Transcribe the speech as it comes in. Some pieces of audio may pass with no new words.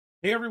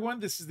Hey everyone,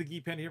 this is the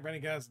Geeky Panda here,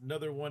 bringing guys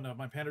another one of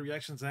my Panda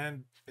reactions,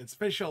 and it's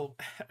official.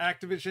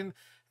 Activision,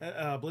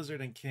 Blizzard,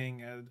 and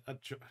King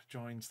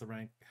joins the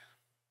rank.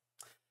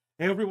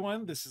 Hey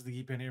everyone, this is the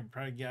Geeky Panda here,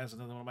 bringing guys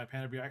another one of my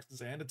Panda reactions,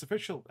 and it's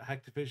official.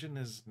 Activision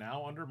is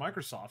now under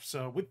Microsoft.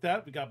 So with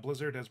that, we got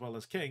Blizzard as well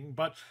as King,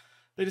 but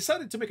they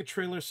decided to make a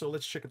trailer. So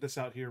let's check this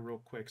out here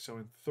real quick. So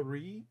in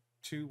 3,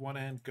 2, 1,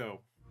 and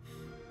go.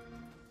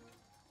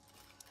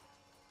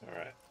 All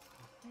right.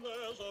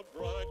 There's a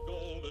bright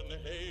golden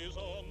haze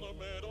on the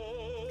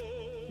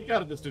meadow. You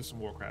gotta just do some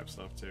Warcraft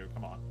stuff too.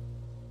 Come on.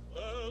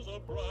 There's a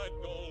bright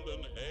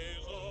golden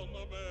haze on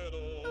the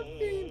meadow. I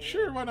mean,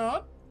 sure, why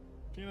not?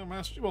 You know,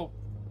 Master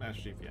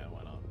Chief, yeah,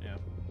 why not? Yeah.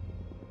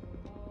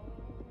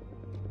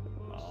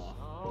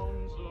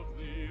 Sounds of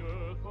the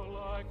earth are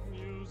like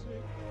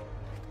music.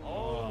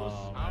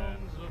 All the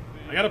sounds of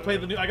the I gotta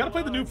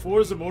play the new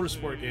Forza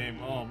Motorsport game.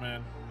 Oh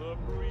man. The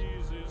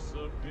breeze is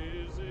so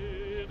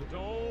busy,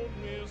 don't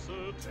miss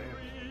a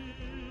tree.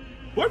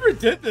 Whoever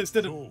did this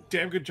did a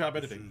damn good job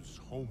editing. This is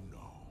home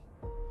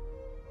now.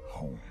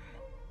 Home.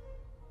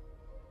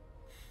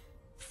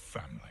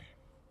 Family.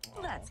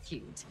 That's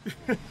cute.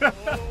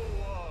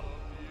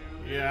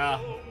 Yeah.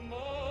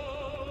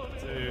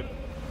 Dude.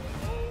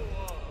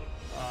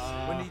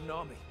 We need an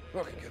army.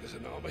 I can get us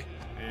an army.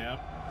 Yeah.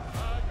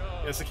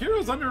 Yeah,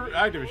 Sekiro's under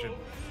Activision.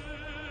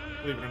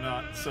 Believe it or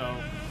not, so.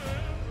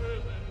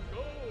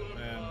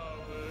 Man.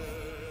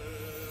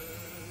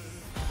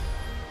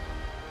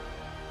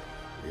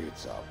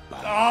 It's a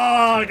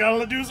Ah, I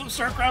gotta do some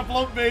StarCraft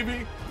love,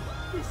 baby.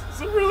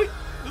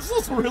 This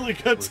looks really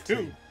good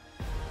too.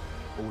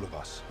 all of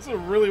us. This is a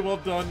really well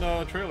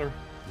done trailer.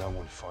 No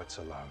one fights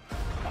alone.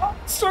 Oh,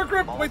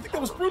 StarCraft! I think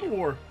that was Brood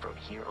War. From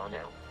here on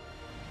out.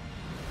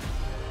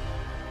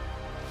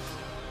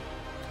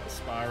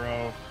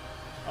 Spyro.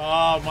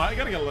 Oh my! I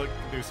gotta go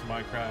do some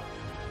Minecraft.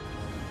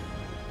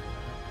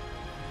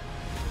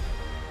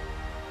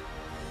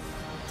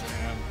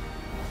 Damn.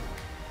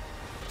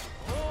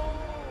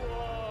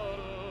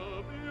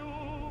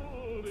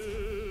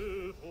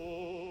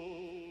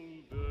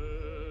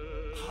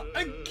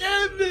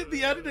 Again,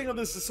 the editing on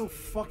this is so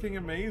fucking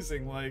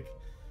amazing. Like,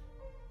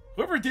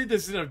 whoever did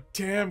this did a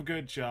damn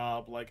good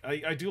job. Like,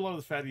 I do love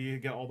the fact that you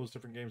get all those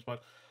different games,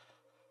 but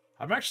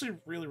I'm actually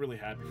really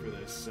happy for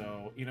this.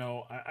 So, you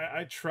know,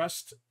 I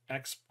trust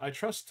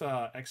Xbox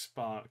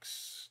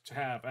to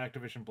have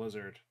Activision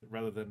Blizzard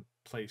rather than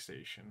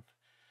PlayStation.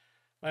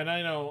 And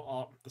I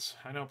know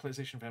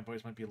PlayStation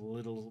fanboys might be a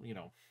little, you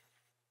know,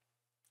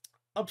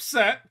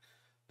 upset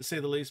to say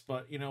the least,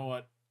 but you know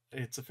what?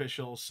 It's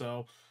official,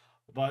 so.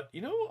 But,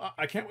 you know,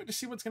 I can't wait to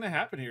see what's going to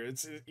happen here.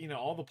 It's, you know,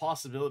 all the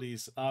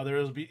possibilities. There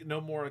will be no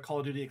more Call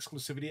of Duty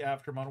exclusivity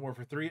after Modern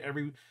Warfare 3.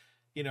 Everyone's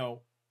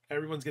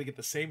going to get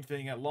the same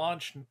thing at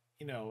launch.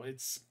 You know,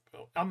 it's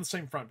on the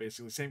same front,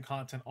 basically. Same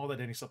content, all that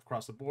dandy stuff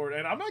across the board.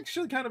 And I'm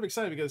actually kind of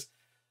excited because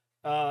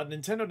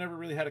Nintendo never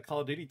really had a Call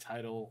of Duty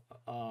title.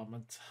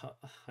 Until,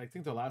 I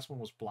think the last one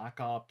was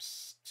Black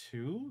Ops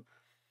 2.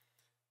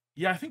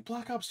 Yeah, I think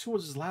Black Ops 2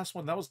 was his last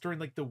one. That was during,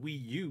 like, the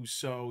Wii U.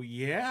 So,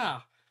 yeah.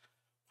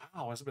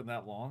 Wow, hasn't been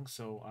that long.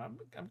 So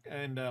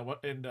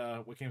what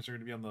games are going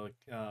to be on the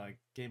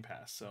Game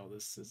Pass? So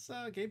this is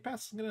Game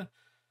Pass is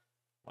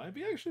might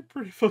be actually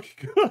pretty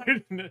fucking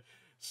good.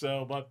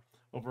 So, but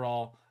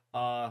overall,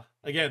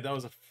 again, that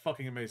was a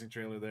fucking amazing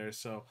trailer there.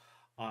 So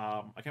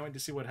I can't wait to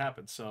see what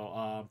happens.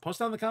 So post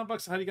down in the comment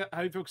box how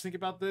you folks think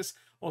about this.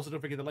 Also, don't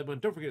forget the like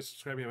button. Don't forget to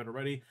subscribe if you haven't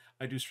already.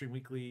 I do stream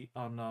weekly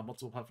on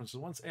multiple platforms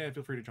at once, and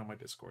feel free to join my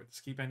Discord. This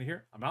is Geeky Panda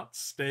here. I'm out.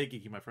 Stay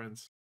geeky, my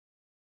friends.